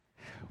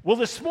Well,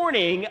 this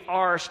morning,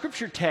 our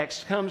scripture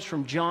text comes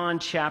from John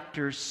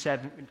chapter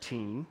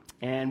 17,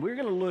 and we're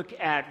going to look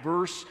at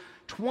verse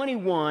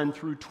 21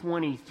 through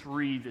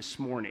 23 this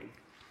morning.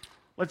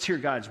 Let's hear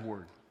God's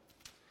word.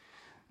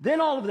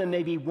 Then all of them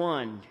may be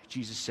one,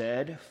 Jesus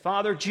said.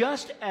 Father,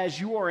 just as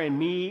you are in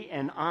me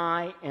and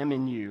I am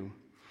in you,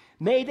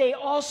 may they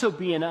also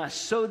be in us,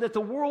 so that the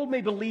world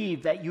may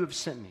believe that you have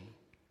sent me.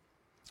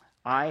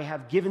 I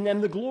have given them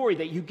the glory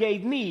that you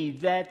gave me,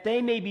 that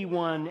they may be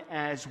one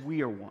as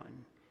we are one.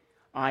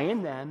 I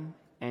in them,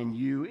 and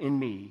you in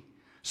me,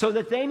 so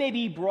that they may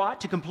be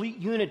brought to complete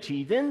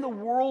unity. Then the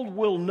world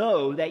will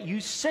know that you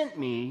sent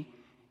me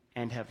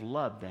and have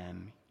loved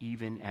them,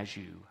 even as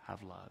you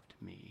have loved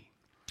me.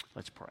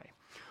 Let's pray.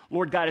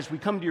 Lord God, as we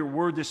come to your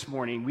word this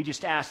morning, we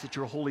just ask that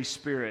your Holy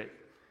Spirit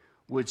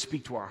would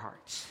speak to our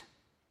hearts.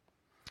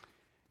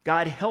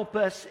 God, help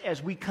us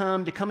as we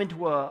come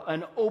into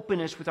an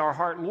openness with our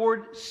heart.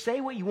 Lord, say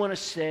what you want to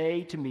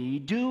say to me.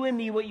 Do in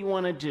me what you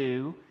want to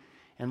do.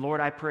 And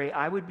Lord, I pray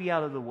I would be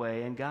out of the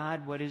way, and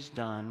God, what is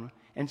done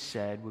and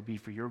said would be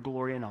for your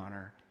glory and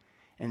honor,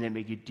 and then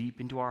may get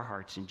deep into our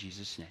hearts in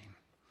Jesus' name.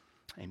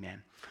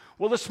 Amen.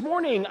 Well, this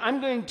morning,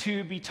 I'm going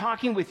to be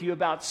talking with you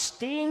about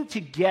staying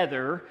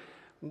together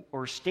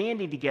or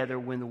standing together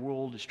when the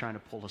world is trying to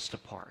pull us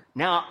apart.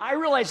 Now, I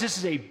realize this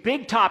is a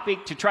big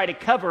topic to try to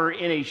cover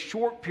in a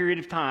short period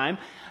of time,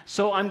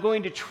 so I'm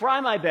going to try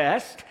my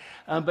best.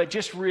 But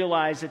just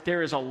realize that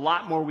there is a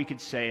lot more we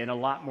could say and a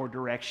lot more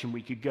direction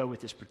we could go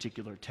with this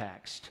particular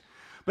text.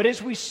 But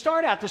as we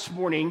start out this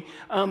morning,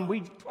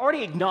 we've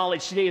already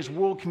acknowledged today is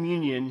World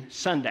Communion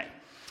Sunday.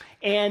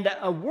 And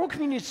World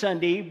Communion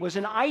Sunday was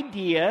an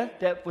idea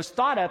that was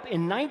thought up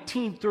in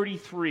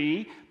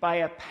 1933 by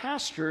a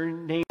pastor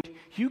named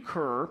Hugh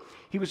Kerr.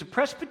 He was a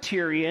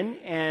Presbyterian,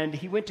 and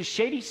he went to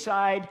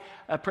Shadyside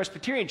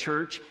Presbyterian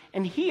Church,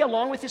 and he,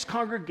 along with his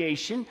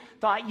congregation,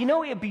 thought,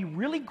 it'd be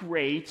really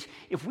great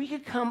if we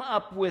could come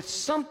up with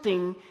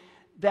something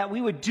that we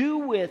would do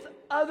with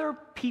other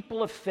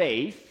people of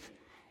faith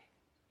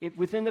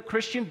within the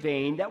Christian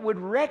vein that would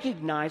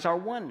recognize our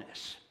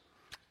oneness.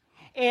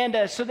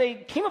 And so they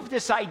came up with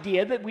this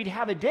idea that we'd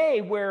have a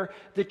day where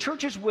the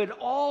churches would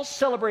all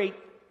celebrate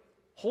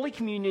Holy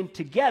Communion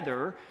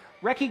together,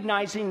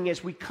 recognizing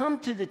as we come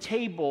to the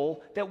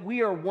table that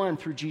we are one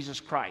through Jesus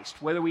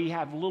Christ. Whether we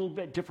have a little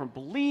bit different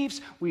beliefs,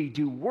 we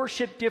do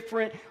worship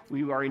different,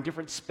 we are in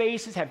different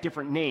spaces, have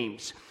different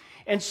names.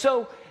 And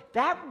so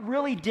that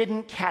really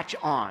didn't catch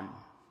on.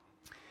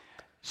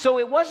 So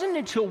it wasn't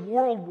until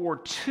World War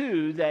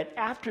II that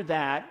after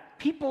that,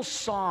 people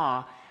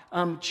saw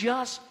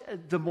just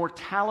the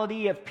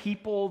mortality of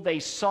people.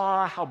 They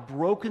saw how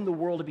broken the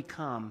world had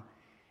become.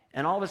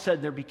 And all of a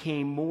sudden, there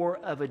became more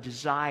of a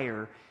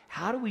desire.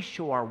 How do we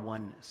show our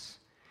oneness?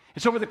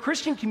 And so for the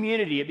Christian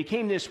community, it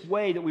became this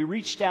way that we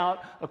reached out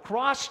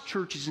across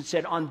churches and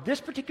said, on this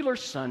particular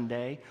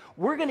Sunday,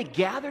 we're going to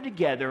gather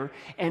together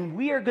and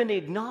we are going to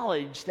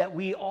acknowledge that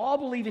we all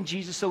believe in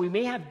Jesus, so we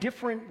may have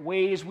different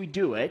ways we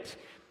do it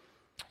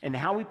and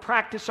how we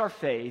practice our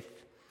faith,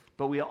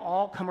 but we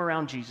all come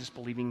around Jesus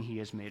believing he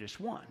has made us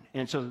one.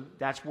 And so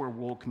that's where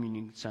World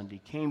Communion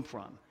Sunday came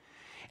from.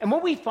 And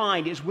what we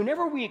find is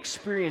whenever we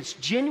experience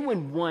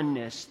genuine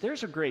oneness,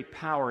 there's a great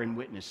power and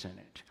witness in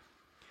it.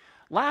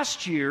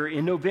 Last year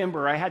in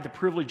November, I had the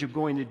privilege of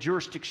going to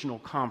jurisdictional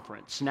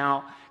conference.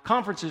 Now,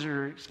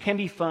 conferences can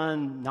be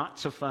fun, not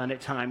so fun at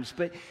times,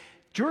 but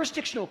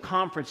jurisdictional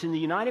conference in the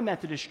United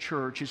Methodist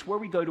Church is where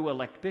we go to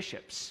elect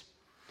bishops.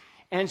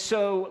 And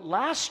so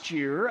last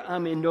year,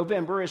 in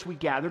November, as we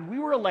gathered, we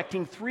were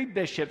electing 3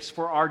 bishops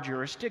for our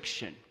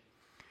jurisdiction.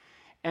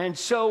 And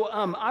so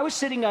I was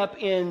sitting up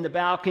in the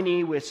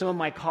balcony with some of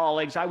my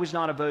colleagues. I was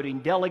not a voting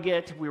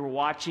delegate. We were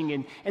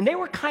watching, and they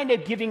were kind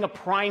of giving a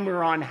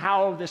primer on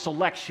how this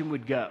election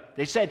would go.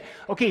 They said,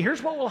 okay,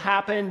 here's what will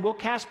happen. We'll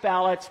cast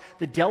ballots.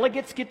 The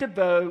delegates get to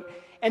vote.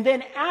 And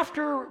then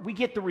after we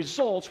get the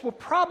results, we'll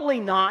probably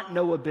not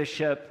know a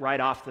bishop right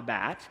off the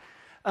bat.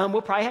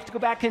 We'll probably have to go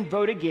back and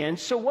vote again.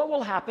 So what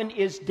will happen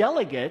is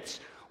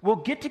delegates will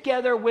get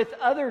together with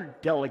other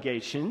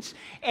delegations,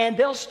 and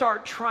they'll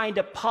start trying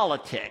to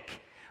politic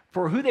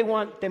for who they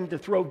want them to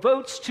throw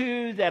votes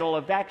to that'll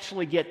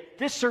eventually get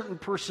this certain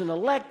person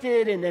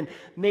elected, and then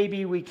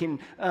maybe we can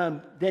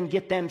then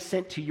get them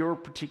sent to your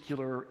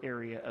particular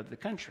area of the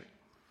country.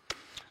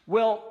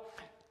 Well,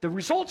 the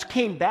results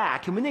came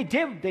back, and when they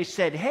did, they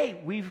said,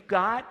 hey, we've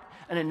got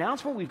an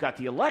announcement, we've got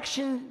the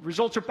election,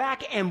 results are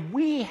back, and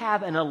we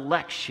have an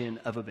election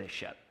of a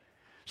bishop.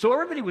 So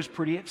everybody was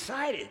pretty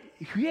excited.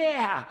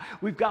 Yeah,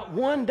 we've got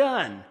one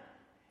done.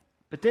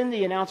 But then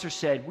the announcer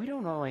said, we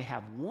don't only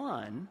have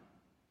one,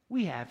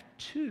 we have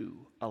 2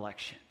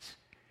 elections.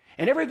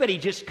 And everybody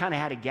just kind of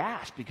had a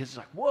gasp because it's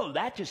like, whoa,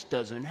 that just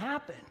doesn't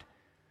happen.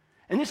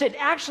 And they said,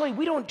 actually,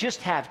 we don't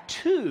just have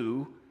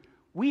 2,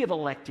 we have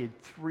elected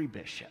 3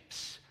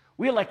 bishops.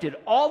 We elected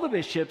all the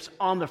bishops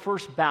on the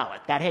first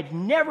ballot. That had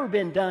never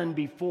been done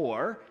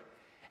before.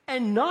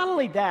 And not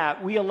only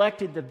that, we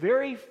elected the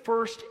very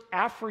first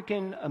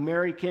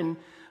African-American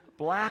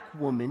black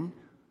woman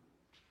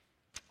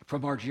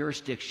from our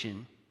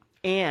jurisdiction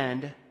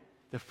and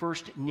the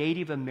first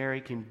Native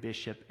American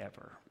bishop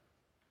ever.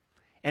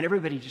 And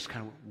everybody just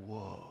kind of went,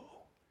 whoa.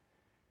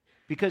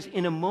 Because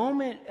in a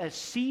moment, a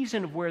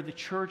season of where the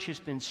church has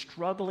been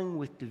struggling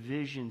with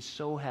division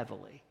so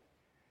heavily,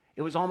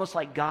 it was almost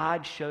like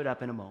God showed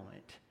up in a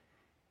moment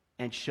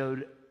and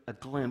showed a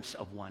glimpse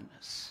of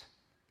oneness.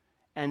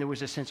 And there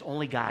was a sense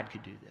only God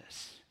could do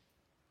this.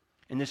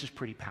 And this is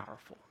pretty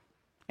powerful.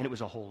 And it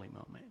was a holy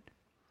moment.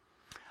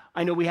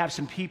 I know we have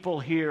some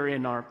people here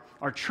in our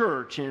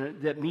church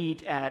that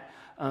meet at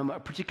a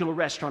particular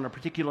restaurant, a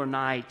particular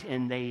night,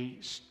 and they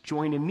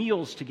join in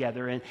meals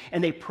together,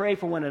 and they pray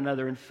for one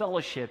another in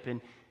fellowship.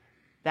 And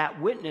that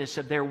witness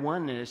of their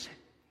oneness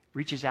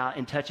reaches out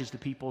and touches the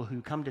people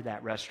who come to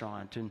that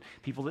restaurant and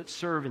people that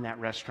serve in that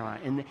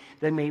restaurant. And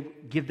they may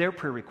give their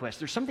prayer requests.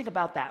 There's something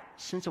about that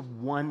sense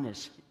of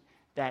oneness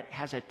that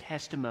has a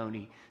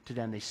testimony to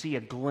them. They see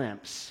a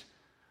glimpse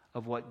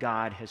of what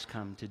God has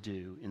come to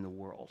do in the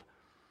world.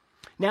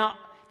 Now,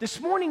 this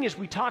morning as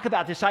we talk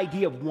about this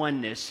idea of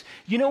oneness,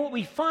 you know what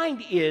we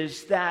find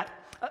is that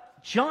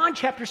John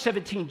chapter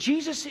 17,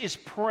 Jesus is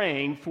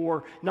praying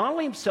for not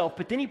only himself,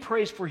 but then he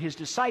prays for his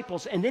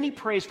disciples, and then he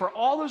prays for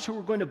all those who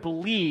are going to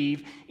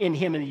believe in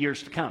him in the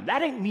years to come.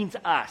 That means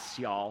us,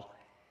 y'all.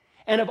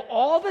 And of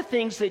all the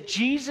things that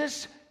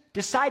Jesus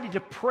decided to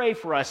pray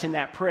for us in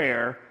that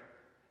prayer,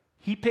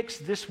 he picks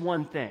this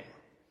one thing.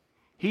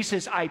 He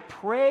says, I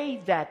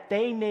pray that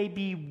they may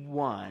be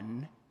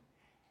one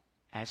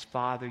as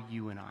Father,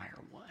 you and I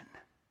are one.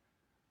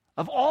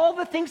 Of all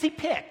the things he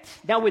picked,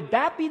 now would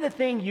that be the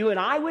thing you and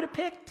I would have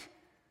picked?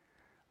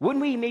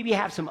 Wouldn't we maybe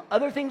have some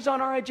other things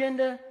on our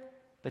agenda?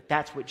 But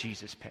that's what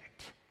Jesus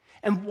picked.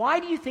 And why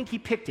do you think he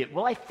picked it?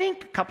 Well, I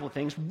think a couple of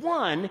things.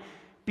 One,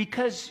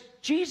 because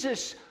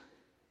Jesus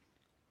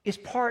is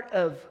part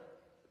of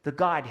the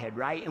Godhead,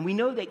 right? And we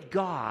know that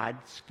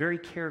God's very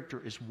character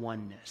is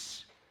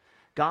oneness.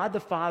 God the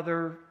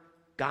Father,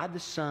 God the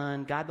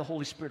Son, God the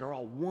Holy Spirit are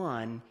all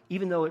one,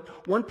 even though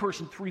one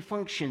person, three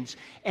functions,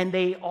 and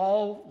they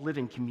all live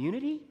in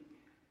community.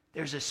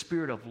 There's a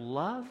spirit of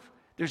love.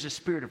 There's a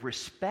spirit of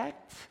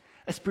respect,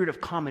 a spirit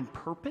of common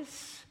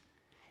purpose.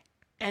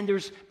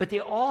 But they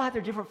all have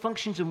their different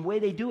functions and way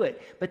they do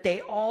it, but they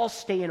all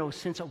stay in a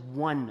sense of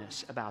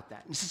oneness about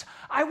that. And he says,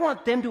 I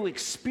want them to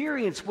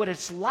experience what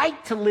it's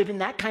like to live in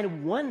that kind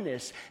of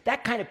oneness,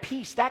 that kind of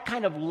peace, that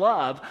kind of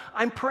love.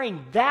 I'm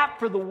praying that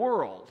for the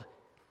world.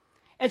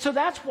 And so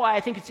that's why I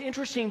think it's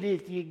interesting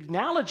that the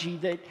analogy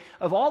that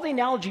of all the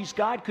analogies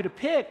God could have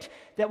picked,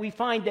 that we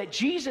find that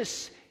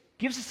Jesus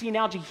gives us the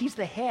analogy, he's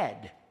the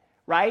head,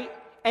 right?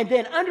 And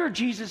then under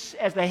Jesus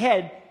as the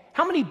head,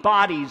 how many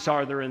bodies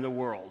are there in the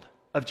world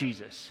of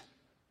Jesus?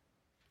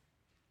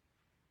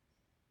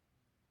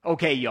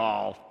 Okay,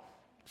 y'all,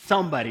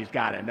 somebody's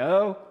got to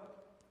know.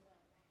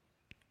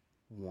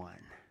 One.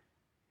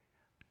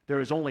 There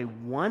is only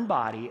one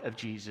body of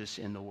Jesus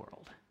in the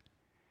world.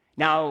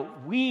 Now,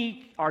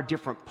 we are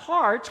different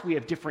parts, we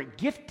have different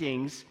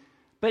giftings,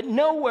 but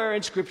nowhere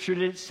in Scripture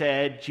did it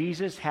said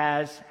Jesus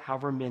has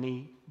however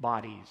many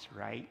bodies,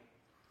 right?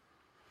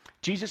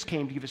 Jesus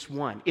came to give us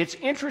one. It's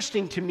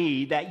interesting to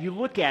me that you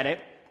look at it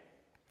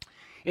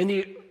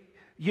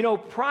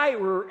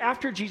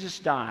after Jesus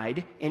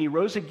died and he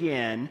rose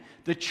again,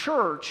 the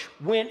church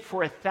went for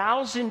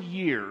 1,000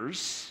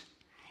 years,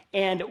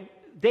 and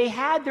they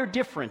had their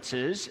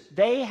differences,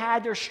 they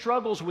had their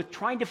struggles with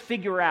trying to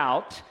figure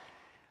out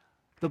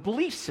the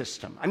belief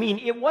system. I mean,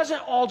 it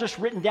wasn't all just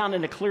written down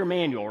in a clear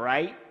manual,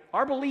 right?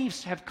 Our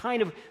beliefs have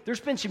there's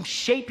been some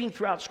shaping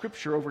throughout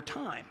Scripture over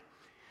time.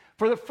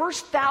 For the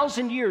first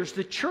 1,000 years,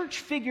 the church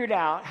figured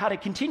out how to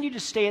continue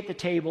to stay at the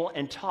table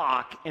and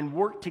talk and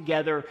work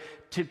together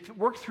to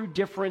work through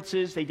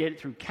differences. They did it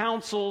through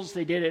councils.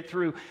 They did it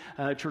through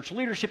church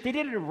leadership. They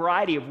did it in a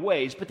variety of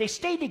ways, but they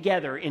stayed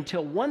together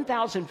until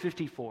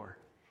 1054.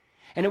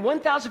 And in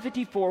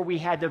 1054, we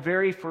had the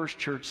very first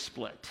church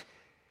split.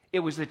 It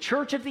was the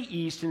Church of the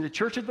East and the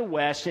Church of the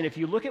West, and if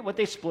you look at what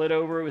they split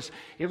over,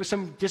 it was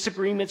some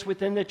disagreements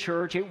within the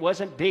church. It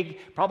wasn't big,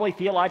 probably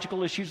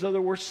theological issues, though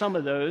there were some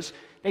of those.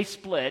 They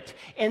split,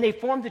 and they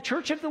formed the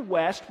Church of the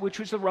West, which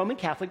was the Roman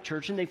Catholic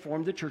Church, and they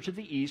formed the Church of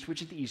the East,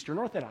 which is the Eastern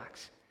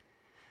Orthodox.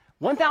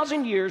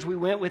 1,000 years we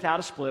went without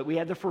a split. We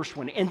had the first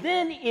one. And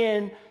then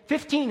in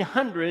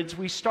 1500s,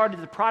 we started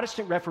the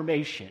Protestant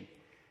Reformation.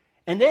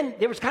 And then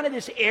there was kind of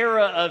this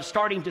era of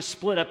starting to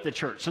split up the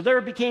church. So there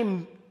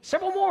became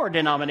several more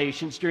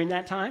denominations during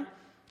that time.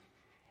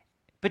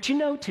 But you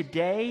know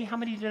today how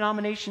many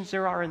denominations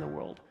there are in the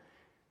world?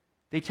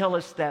 They tell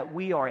us that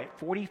we are at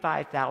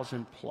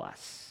 45,000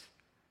 plus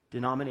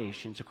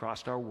denominations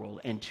across our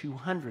world, and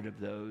 200 of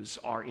those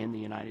are in the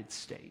United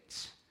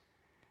States.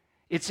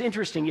 It's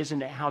interesting,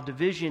 isn't it, how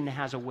division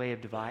has a way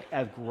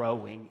of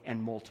growing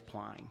and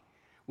multiplying.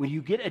 When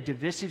you get a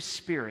divisive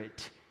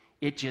spirit,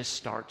 it just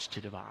starts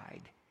to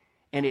divide.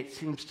 And it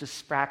seems to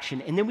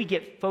fraction. And then we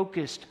get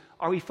focused.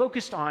 Are we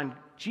focused on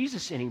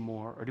Jesus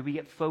anymore, or do we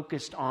get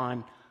focused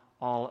on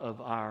all of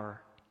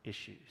our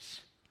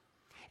issues?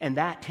 And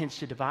that tends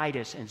to divide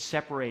us and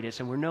separate us,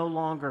 and we're no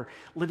longer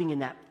living in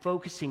that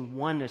focusing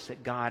oneness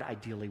that God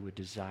ideally would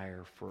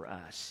desire for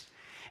us.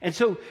 And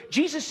so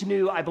Jesus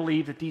knew, I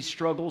believe, that these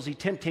struggles, these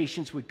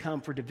temptations would come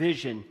for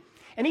division.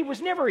 And he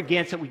was never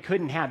against that we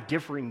couldn't have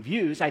differing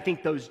views. I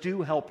think those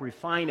do help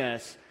refine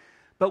us.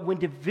 But when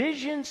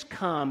divisions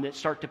come that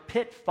start to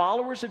pit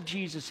followers of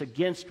Jesus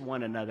against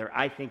one another,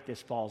 I think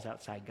this falls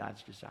outside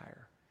God's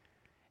desire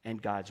and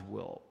God's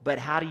will. But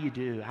how do you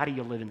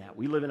live in that?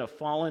 We live in a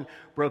fallen,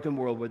 broken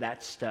world where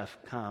that stuff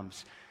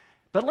comes.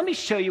 But let me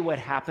show you what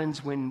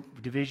happens when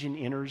division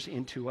enters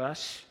into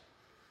us.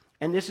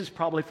 And this is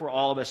probably for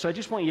all of us. So I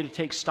just want you to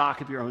take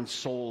stock of your own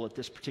soul at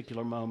this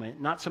particular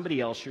moment, not somebody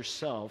else,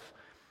 yourself.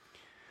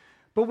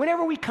 But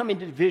whenever we come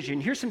into division,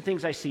 here's some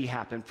things I see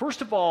happen.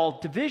 First of all,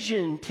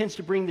 division tends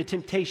to bring the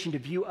temptation to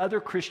view other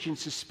Christians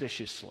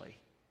suspiciously.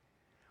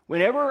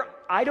 Whenever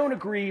I don't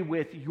agree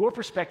with your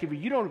perspective or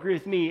you don't agree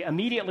with me,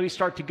 immediately we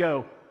start to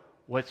go,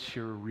 what's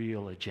your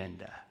real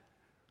agenda?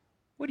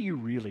 What do you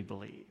really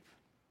believe?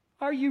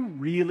 Are you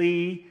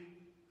really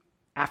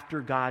after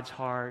God's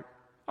heart?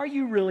 Are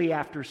you really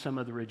after some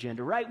other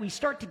agenda, right? We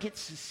start to get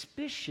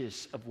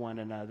suspicious of one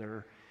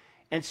another.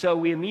 And so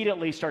we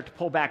immediately start to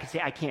pull back and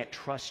say, I can't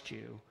trust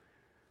you.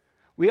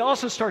 We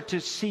also start to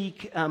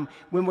seek,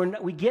 when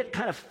we get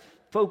kind of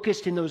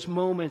focused in those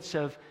moments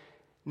of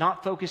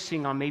not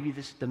focusing on maybe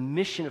the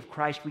mission of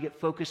Christ, we get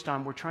focused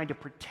on we're trying to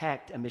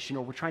protect a mission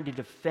or we're trying to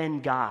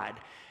defend God.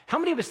 How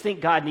many of us think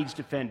God needs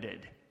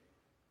defended?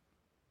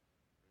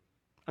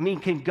 I mean,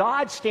 can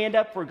God stand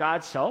up for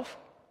God's self?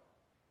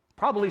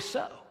 Probably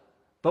so.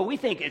 But we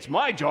think it's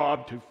my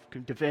job to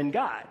defend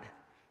God.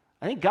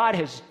 I think God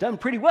has done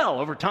pretty well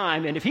over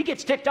time, and if he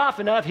gets ticked off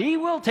enough, he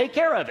will take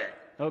care of it,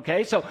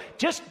 okay? So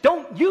just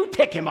don't you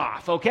tick him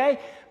off, okay?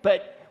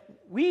 But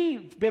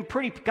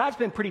God's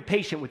been pretty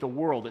patient with a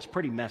world that's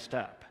pretty messed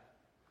up.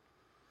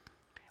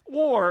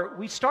 Or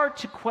we start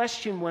to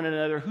question one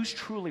another who's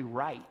truly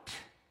right.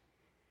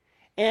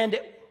 And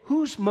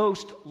who's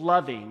most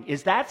loving?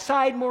 Is our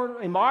side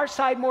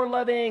more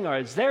loving, or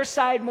is their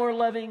side more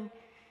loving?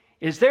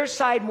 Is their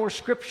side more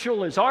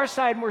scriptural? Is our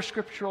side more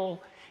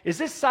scriptural? Is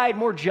this side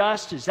more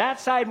just? Is that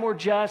side more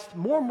just?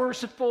 More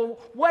merciful?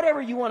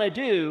 Whatever you want to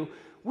do,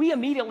 we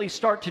immediately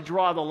start to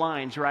draw the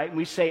lines, right? And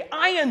we say,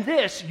 I am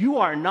this, you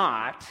are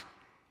not.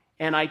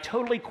 And I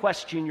totally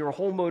question your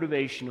whole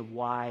motivation of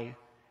why,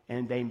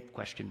 and they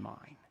question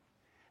mine.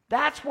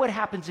 That's what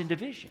happens in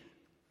division.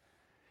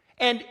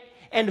 And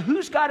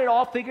who's got it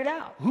all figured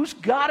out? Who's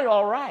got it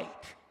all right?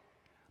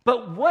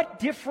 But what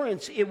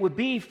difference it would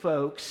be,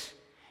 folks,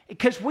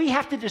 because we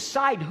have to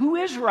decide who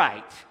is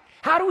right.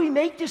 How do we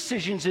make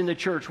decisions in the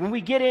church when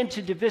we get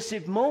into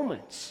divisive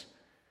moments?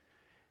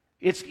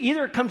 It's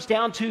either it comes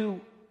down to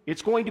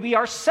it's going to be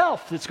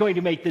ourself that's going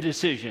to make the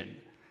decision.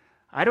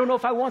 I don't know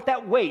if I want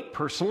that weight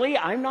personally.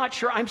 I'm not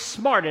sure I'm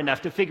smart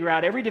enough to figure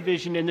out every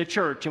division in the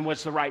church and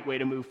what's the right way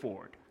to move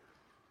forward.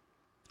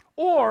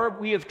 Or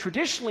we have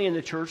traditionally in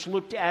the church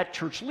looked at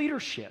church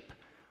leadership.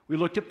 We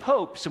looked at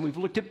popes, and we've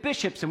looked at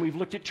bishops, and we've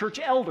looked at church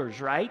elders,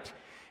 right?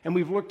 And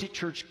we've looked at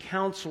church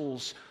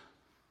councils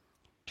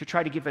to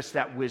try to give us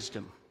that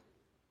wisdom.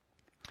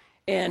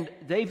 And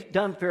they've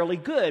done fairly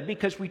good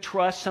because we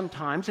trust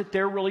sometimes that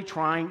they're really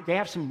trying. They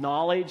have some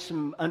knowledge,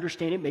 some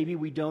understanding. Maybe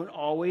we don't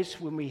always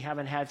when we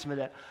haven't had some of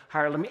that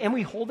higher limit. And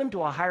we hold them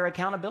to a higher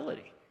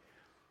accountability.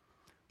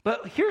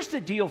 But here's the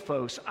deal,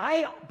 folks.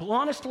 I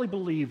honestly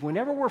believe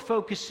whenever we're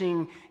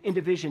focusing in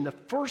division, the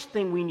first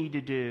thing we need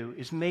to do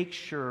is make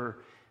sure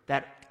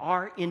that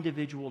our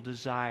individual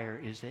desire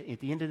is that at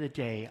the end of the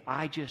day,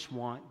 I just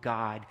want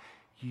God,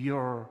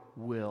 your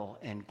will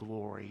and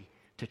glory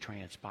to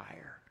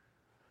transpire.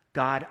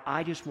 God,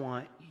 I just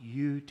want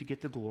you to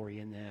get the glory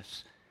in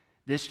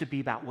this to be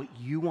about what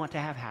you want to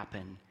have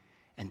happen,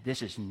 and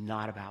this is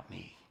not about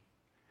me.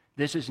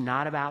 This is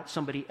not about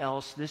somebody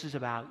else. This is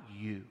about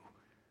you.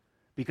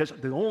 Because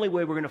the only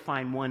way we're going to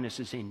find oneness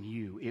is in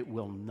you. It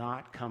will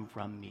not come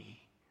from me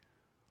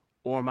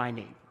or my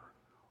neighbor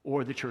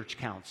or the church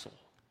council.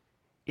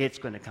 It's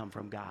going to come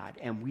from God,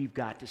 and we've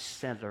got to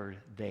center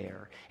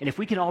there. And if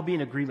we can all be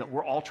in agreement,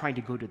 we're all trying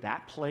to go to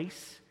that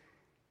place,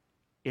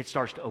 it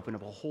starts to open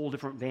up a whole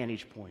different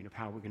vantage point of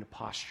how we're going to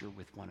posture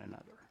with one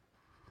another.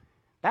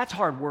 That's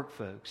hard work,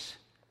 folks.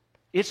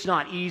 It's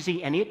not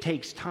easy, and it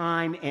takes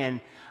time.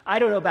 And I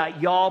don't know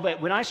about y'all,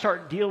 but when I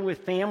start dealing with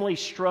family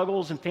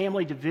struggles and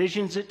family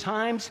divisions at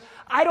times,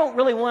 I don't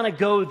really want to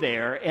go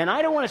there, and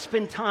I don't want to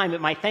spend time at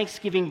my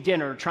Thanksgiving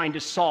dinner trying to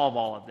solve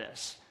all of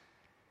this,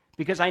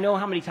 because I know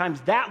how many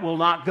times that will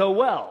not go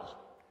well.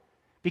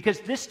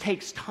 Because this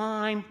takes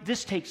time,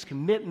 this takes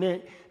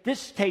commitment,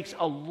 this takes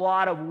a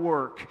lot of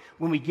work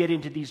when we get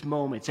into these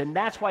moments. And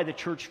that's why the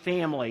church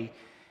family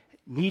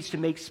needs to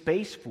make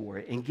space for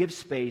it and give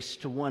space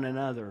to one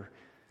another.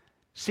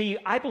 See,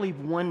 I believe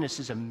oneness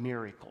is a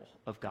miracle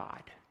of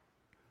God.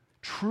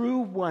 True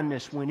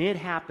oneness, when it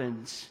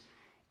happens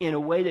in a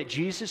way that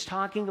Jesus is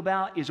talking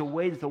about, is a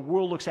way that the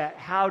world looks at.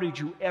 How did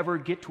you ever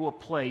get to a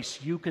place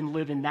you can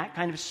live in that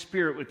kind of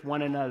spirit with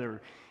one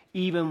another,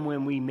 even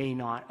when we may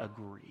not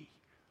agree?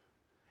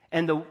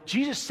 And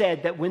Jesus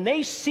said that when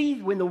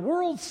the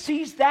world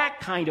sees that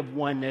kind of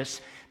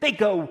oneness, they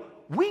go,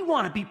 we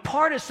want to be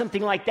part of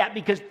something like that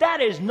because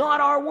that is not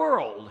our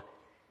world.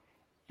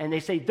 And they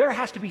say there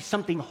has to be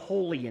something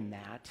holy in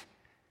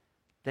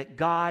that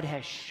God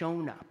has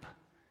shown up,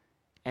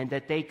 and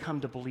that they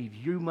come to believe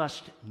you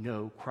must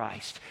know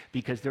Christ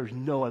because there's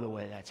no other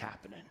way that's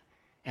happening.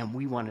 And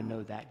we want to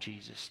know that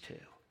Jesus too.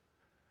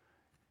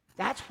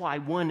 That's why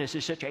oneness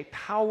is such a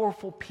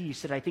powerful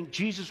piece that I think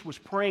Jesus was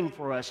praying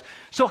for us.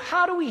 So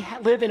how do we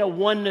live in a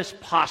oneness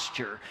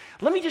posture?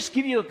 Let me just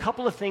give you a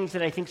couple of things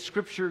that I think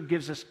Scripture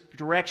gives us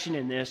direction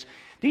in this.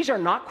 These are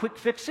not quick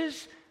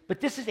fixes,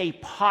 but this is a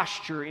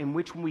posture in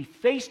which when we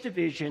face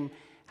division,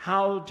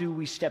 how do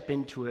we step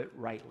into it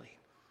rightly?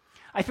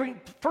 I think,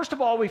 first of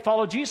all, we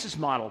follow Jesus'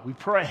 model. We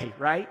pray,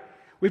 right?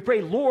 We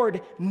pray,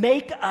 Lord,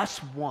 make us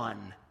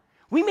one.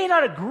 We may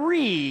not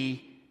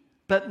agree,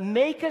 but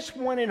make us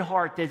one in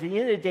heart that at the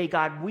end of the day,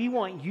 God, we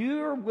want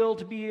your will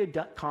to be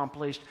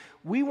accomplished.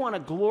 We want to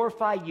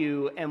glorify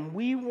you, and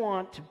we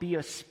want to be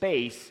a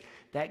space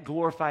that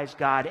glorifies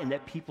God and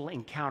that people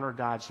encounter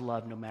God's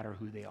love no matter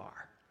who they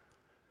are.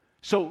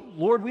 So,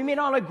 Lord, we may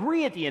not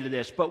agree at the end of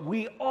this, but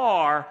we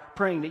are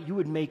praying that you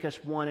would make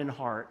us one in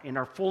heart and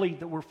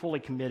that we're fully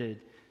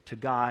committed to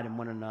God and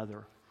one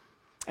another.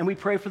 And we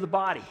pray for the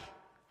body,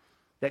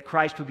 that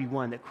Christ would be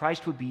one, that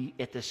Christ would be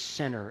at the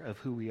center of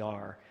who we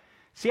are.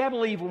 See, I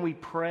believe when we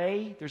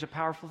pray, there's a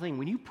powerful thing.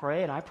 When you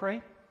pray and I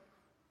pray,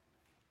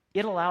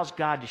 it allows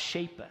God to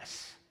shape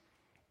us.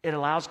 It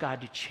allows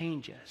God to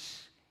change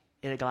us.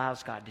 It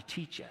allows God to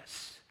teach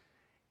us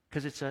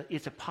because it's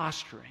a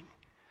posturing.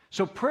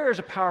 So prayer is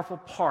a powerful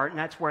part, and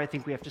that's where I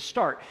think we have to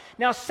start.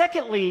 Now,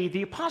 secondly,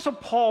 the Apostle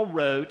Paul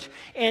wrote,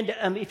 and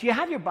if you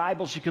have your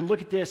Bibles, you can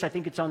look at this. I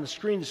think it's on the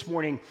screen this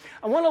morning.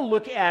 I want to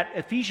look at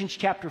Ephesians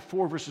chapter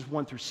 4, verses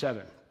 1 through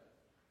 7.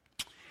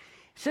 It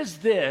says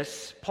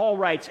this, Paul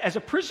writes, "As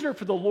a prisoner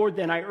for the Lord,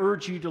 then, I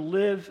urge you to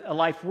live a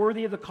life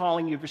worthy of the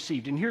calling you've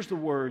received." And here's the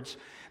words,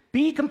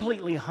 "Be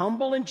completely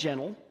humble and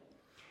gentle.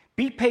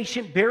 Be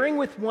patient, bearing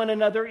with one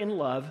another in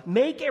love.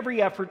 Make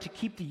every effort to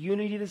keep the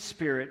unity of the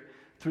Spirit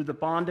through the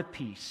bond of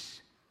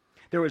peace.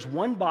 There is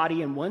one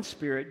body and one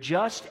Spirit,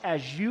 just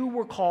as you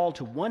were called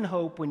to one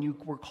hope when you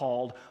were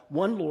called,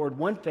 one Lord,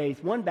 one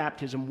faith, one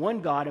baptism, one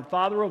God and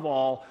Father of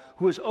all,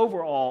 who is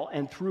over all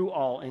and through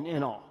all and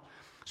in all."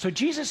 So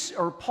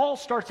Paul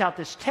starts out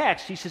this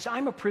text. He says,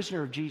 I'm a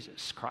prisoner of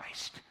Jesus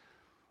Christ.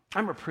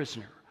 I'm a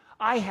prisoner.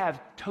 I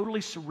have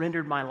totally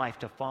surrendered my life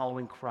to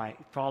following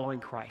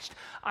Christ.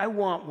 I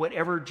want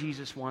whatever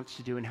Jesus wants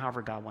to do and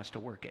however God wants to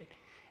work it.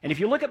 And if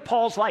you look at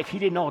Paul's life, he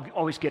didn't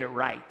always get it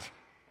right.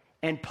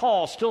 And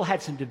Paul still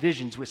had some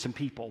divisions with some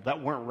people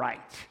that weren't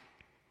right.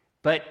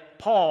 But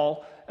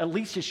Paul at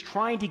least is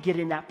trying to get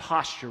in that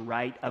posture,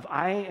 right, of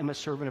I am a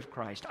servant of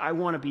Christ. I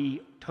want to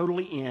be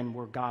totally in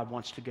where God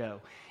wants to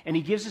go. And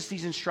he gives us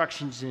these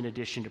instructions in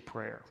addition to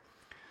prayer.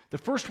 The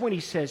first one he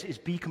says is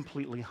be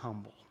completely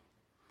humble.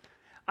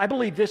 I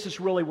believe this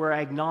is really where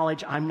I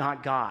acknowledge I'm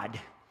not God.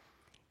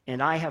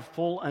 And I have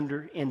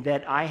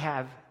that I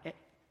have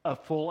a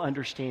full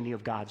understanding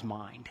of God's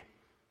mind.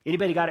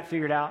 Anybody got it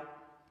figured out?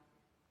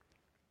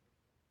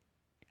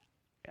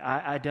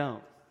 I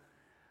don't.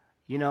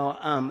 You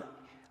know,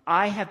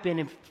 I have been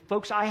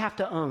influenced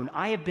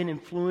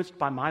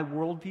by my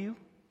worldview.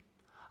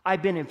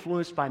 I've been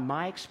influenced by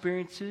my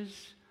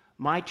experiences,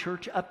 my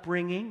church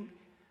upbringing,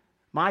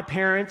 my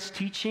parents'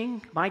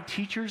 teaching, my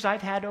teachers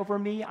I've had over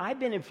me. I've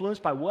been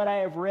influenced by what I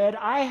have read.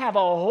 I have a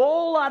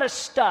whole lot of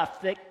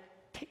stuff that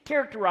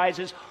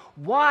characterizes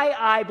why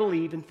I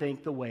believe and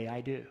think the way I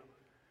do.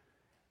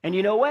 And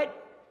you know what?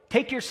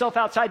 Take yourself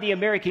outside the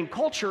American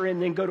culture and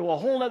then go to a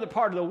whole other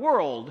part of the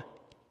world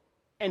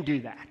and do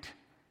that.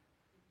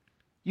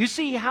 You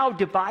see how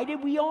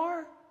divided we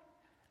are?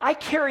 I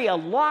carry a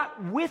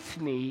lot with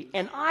me,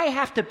 and I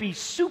have to be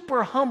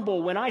super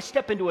humble when I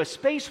step into a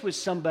space with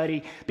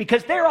somebody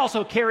because they're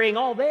also carrying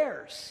all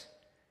theirs.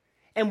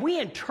 And we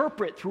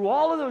interpret through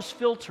all of those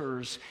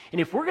filters, and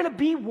if we're going to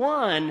be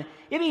one,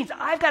 it means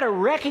I've got to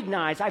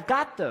recognize I've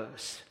got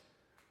those.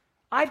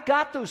 I've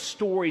got those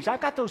stories.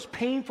 I've got those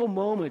painful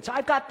moments.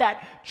 I've got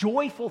that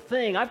joyful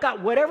thing. I've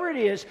got whatever it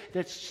is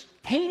that's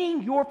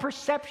tainting your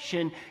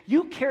perception.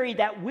 You carry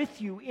that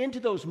with you into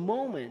those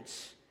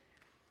moments.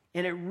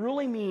 And it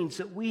really means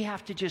that we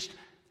have to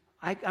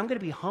I'm going to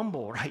be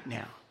humble right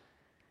now.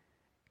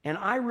 And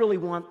I really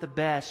want the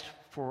best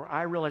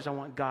I realize I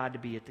want God to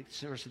be at the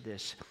source of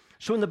this.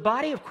 So in the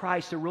body of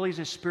Christ, there really is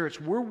a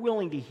spirit. We're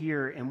willing to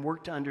hear and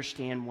work to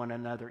understand one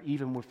another,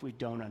 even if we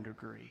don't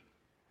agree.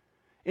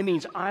 It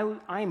means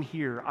I'm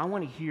here. I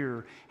want to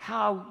hear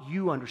how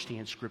you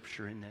understand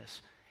Scripture in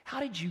this. How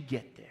did you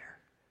get there?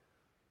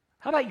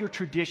 How about your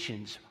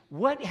traditions?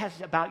 What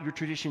about your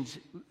traditions?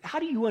 How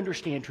do you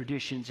understand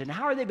traditions, and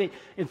how are they been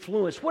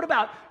influenced? What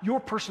about your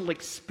personal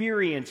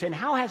experience, and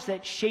how has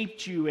that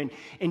shaped you, and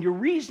your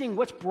reasoning,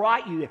 what's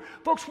brought you there?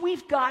 Folks,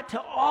 we've got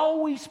to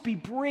always be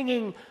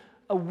bringing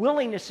a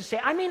willingness to say,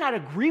 I may not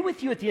agree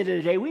with you at the end of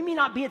the day. We may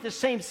not be at the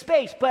same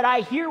space, but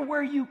I hear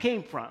where you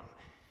came from.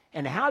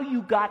 and how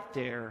you got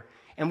there,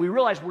 and we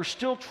realize we're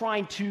still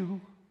trying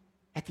to,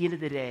 at the end of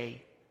the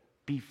day,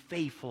 be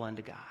faithful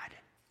unto God.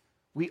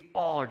 We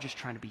all are just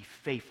trying to be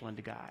faithful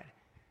unto God.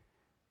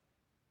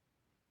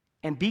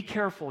 And be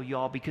careful,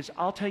 y'all, because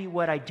I'll tell you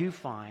what I do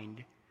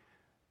find,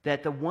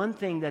 that the one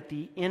thing that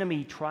the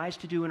enemy tries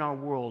to do in our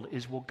world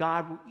is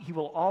he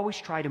will always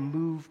try to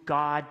move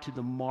God to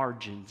the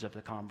margins of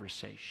the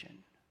conversation.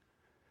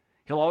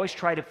 He'll always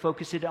try to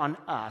focus it on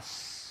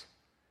us,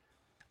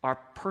 our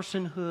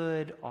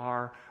personhood,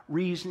 our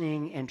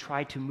reasoning, and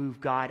try to move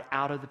God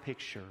out of the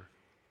picture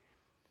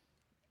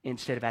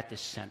instead of at the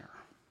center.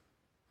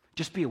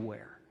 Just be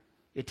aware.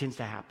 It tends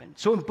to happen.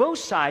 So on both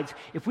sides,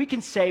 if we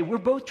can say we're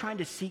both trying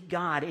to seek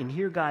God and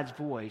hear God's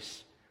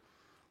voice,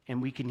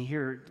 and we can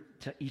hear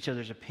to each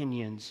other's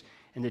opinions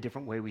in the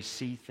different way we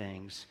see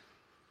things,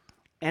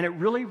 and it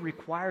really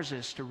requires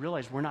us to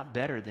realize we're not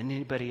better than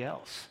anybody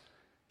else.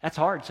 That's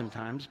hard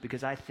sometimes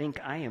because I think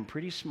I am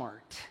pretty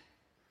smart.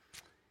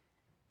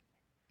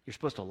 You're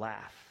supposed to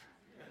laugh.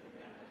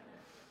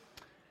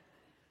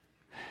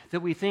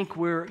 That we think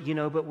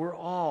but we're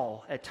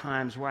all at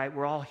times, right?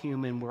 We're all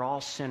human, we're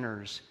all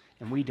sinners,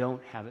 and we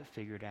don't have it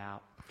figured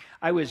out.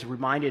 I was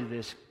reminded of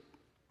this.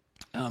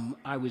 When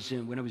I was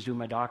doing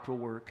my doctoral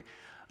work.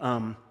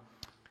 I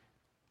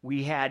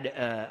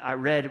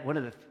read one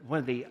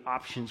of the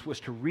options was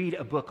to read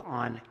a book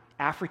on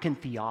African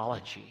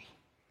theology.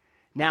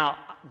 Now,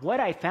 what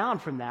I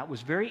found from that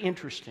was very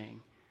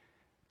interesting.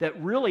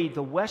 That really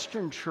the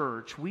Western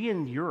church, we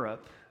in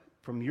Europe,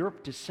 from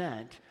Europe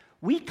descent,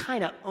 we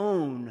kind of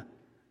own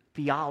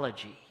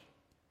theology.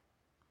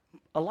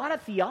 A lot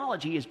of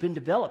theology has been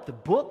developed. The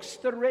books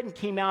that are written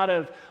came out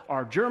of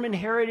our German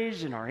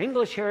heritage and our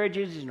English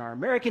heritage and our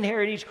American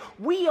heritage.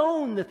 We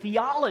own the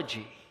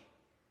theology.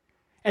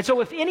 And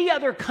so if any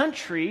other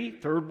country,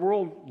 third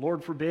world,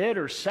 Lord forbid,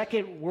 or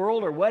second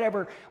world or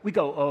whatever, we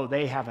go, oh,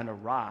 they haven't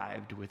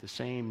arrived with the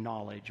same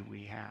knowledge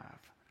we have.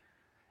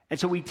 And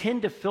so we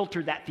tend to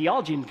filter that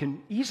theology and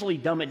can easily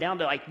dumb it down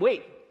to like,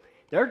 wait,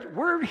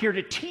 we're here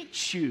to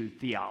teach you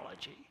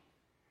theology.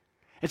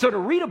 And so to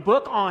read a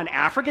book on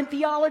African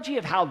theology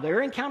of how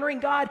they're encountering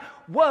God,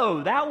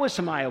 whoa, that was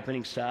some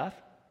eye-opening stuff.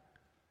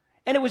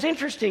 And it was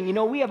interesting,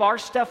 we have our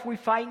stuff we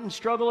fight and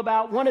struggle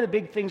about. One of the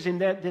big things in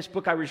this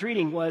book I was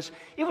reading was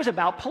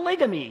about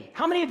polygamy.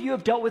 How many of you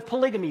have dealt with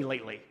polygamy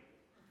lately?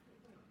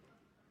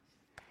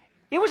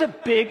 It was a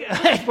big,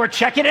 we're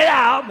checking it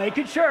out,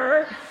 making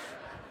sure.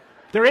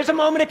 There is a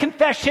moment of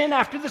confession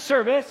after the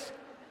service.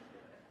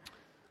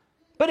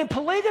 But in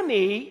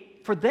polygamy,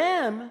 for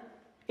them,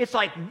 it's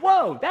like,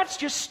 whoa, that's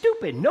just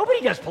stupid.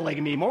 Nobody does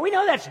polygamy anymore. We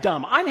know that's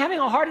dumb. I'm having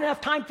a hard enough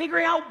time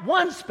figuring out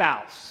one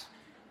spouse.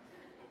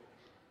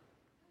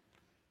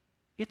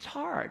 It's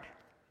hard.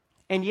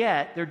 And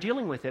yet, they're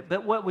dealing with it.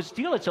 But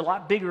it's a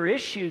lot bigger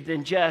issue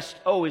than just,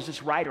 is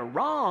this right or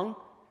wrong?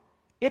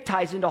 It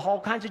ties into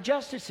all kinds of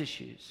justice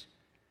issues.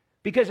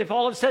 Because if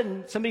all of a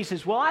sudden somebody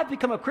says, well, I've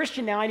become a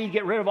Christian now, I need to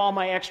get rid of all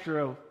my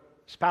extra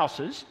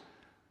spouses.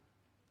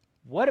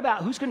 What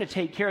about who's going to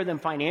take care of them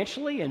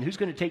financially and who's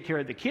going to take care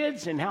of the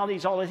kids and all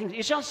these things?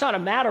 It's just not a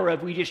matter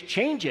of we just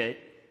change it.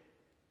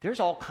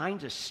 There's all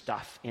kinds of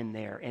stuff in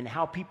there and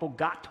how people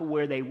got to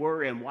where they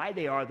were and why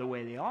they are the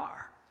way they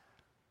are.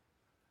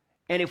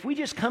 And if we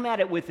just come at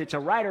it with it's a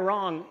right or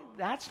wrong,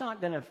 that's not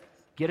going to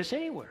get us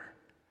anywhere.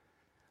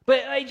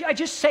 But I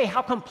just say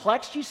how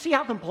complex. Do you see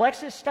how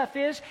complex this stuff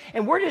is?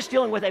 And we're just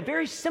dealing with a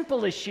very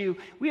simple issue.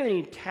 We haven't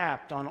even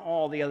tapped on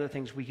all the other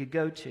things we could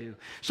go to.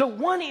 So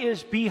one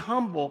is be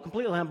humble,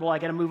 completely humble. I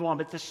got to move on.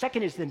 But the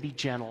second is then be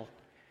gentle.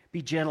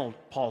 Be gentle,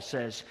 Paul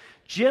says.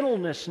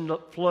 Gentleness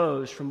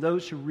flows from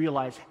those who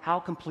realize how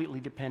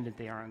completely dependent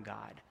they are on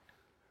God.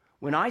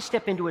 When I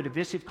step into a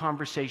divisive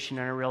conversation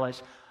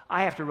and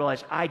I have to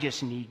realize I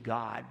just need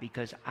God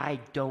because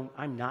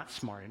I'm not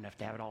smart enough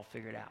to have it all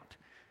figured out.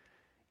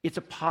 It's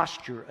a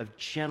posture of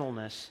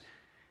gentleness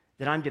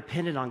that I'm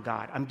dependent on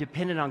God. I'm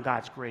dependent on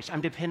God's grace.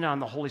 I'm dependent on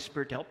the Holy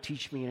Spirit to help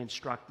teach me and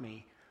instruct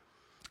me.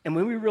 And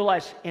when we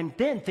realize, and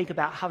then think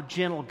about how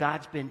gentle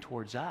God's been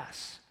towards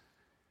us.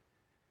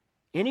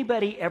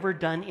 Anybody ever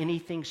done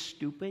anything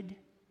stupid?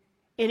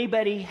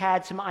 Anybody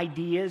had some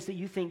ideas that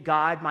you think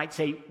God might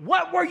say,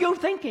 what were you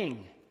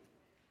thinking?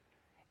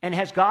 And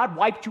has God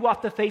wiped you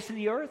off the face of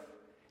the earth?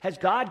 Has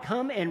God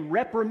come and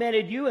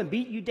reprimanded you and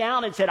beat you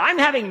down and said, I'm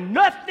having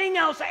nothing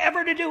else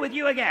ever to do with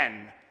you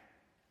again?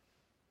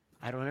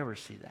 I don't ever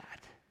see that.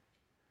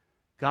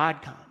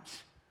 God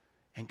comes,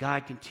 and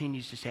God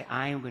continues to say,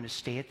 I am going to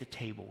stay at the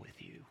table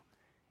with you,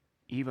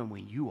 even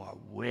when you are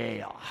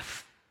way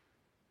off.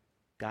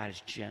 God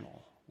is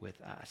gentle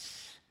with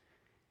us.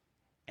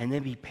 And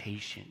then be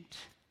patient.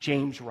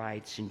 James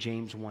writes in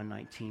James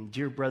 1:19,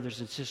 Dear brothers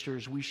and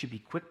sisters, we should be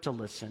quick to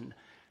listen,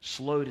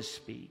 slow to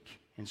speak,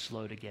 and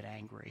slow to get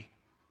angry.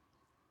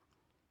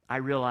 I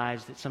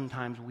realize that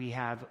sometimes we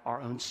have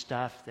our own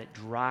stuff that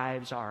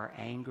drives our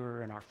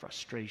anger and our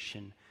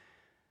frustration.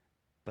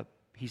 But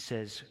he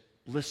says,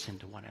 listen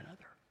to one another.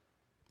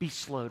 Be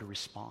slow to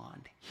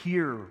respond.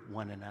 Hear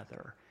one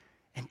another.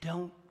 And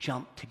don't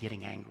jump to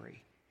getting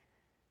angry.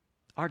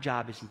 Our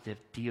job isn't to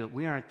deal,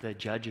 we aren't the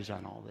judges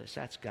on all this.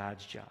 That's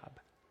God's job.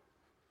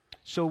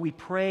 So we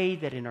pray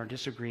that in our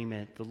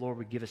disagreement, the Lord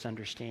would give us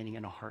understanding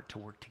and a heart to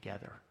work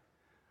together.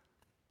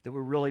 That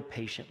we're really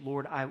patient.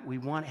 Lord, we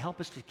want help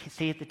us to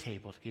stay at the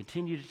table, to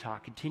continue to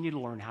talk, continue to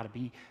learn how to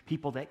be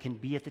people that can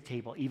be at the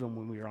table even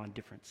when we are on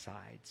different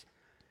sides.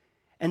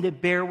 And to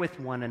bear with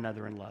one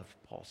another in love,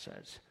 Paul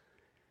says.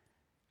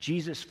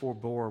 Jesus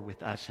forbore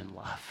with us in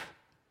love.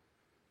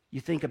 You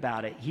think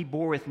about it. He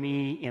bore with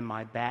me in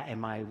my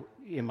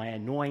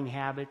annoying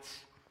habits.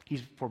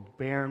 He's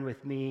forbearing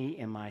with me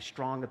in my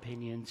strong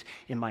opinions,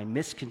 in my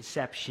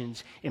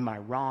misconceptions, in my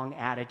wrong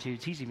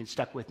attitudes. He's even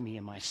stuck with me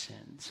in my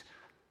sins.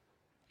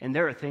 And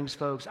there are things,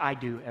 folks, I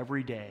do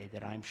every day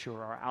that I'm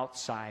sure are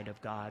outside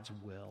of God's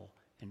will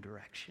and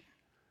direction.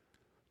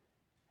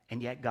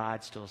 And yet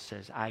God still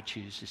says, I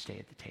choose to stay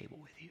at the table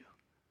with you.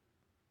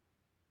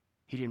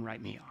 He didn't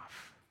write me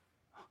off.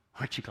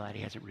 Aren't you glad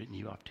he hasn't written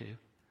you off too?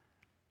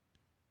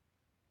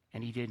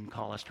 And he didn't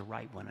call us to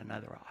write one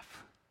another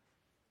off.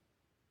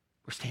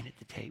 We're staying at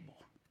the table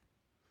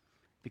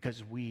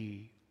because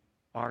we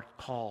are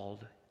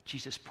called,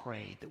 Jesus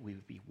prayed that we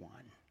would be one.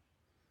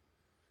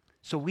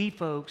 So we,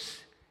 folks,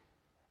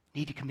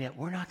 need to commit.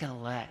 We're not going to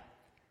let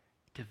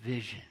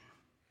division,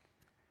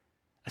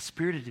 a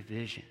spirit of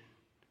division,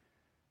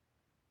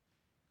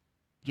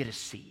 get a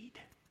seed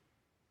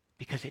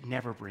because it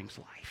never brings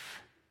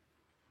life.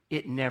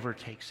 It never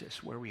takes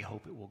us where we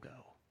hope it will go.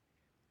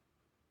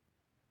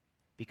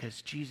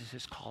 Because Jesus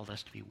has called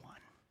us to be one.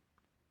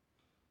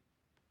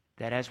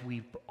 That as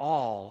we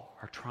all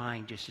are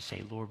trying just to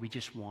say, Lord, we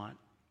just want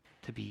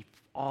to be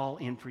all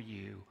in for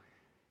you,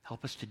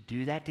 help us to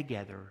do that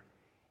together.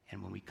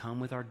 And when we come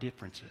with our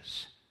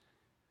differences,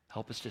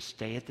 help us to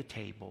stay at the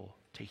table,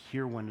 to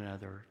hear one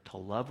another, to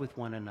love with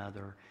one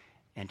another,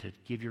 and to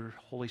give your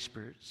Holy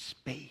Spirit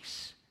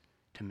space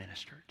to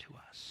minister to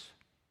us.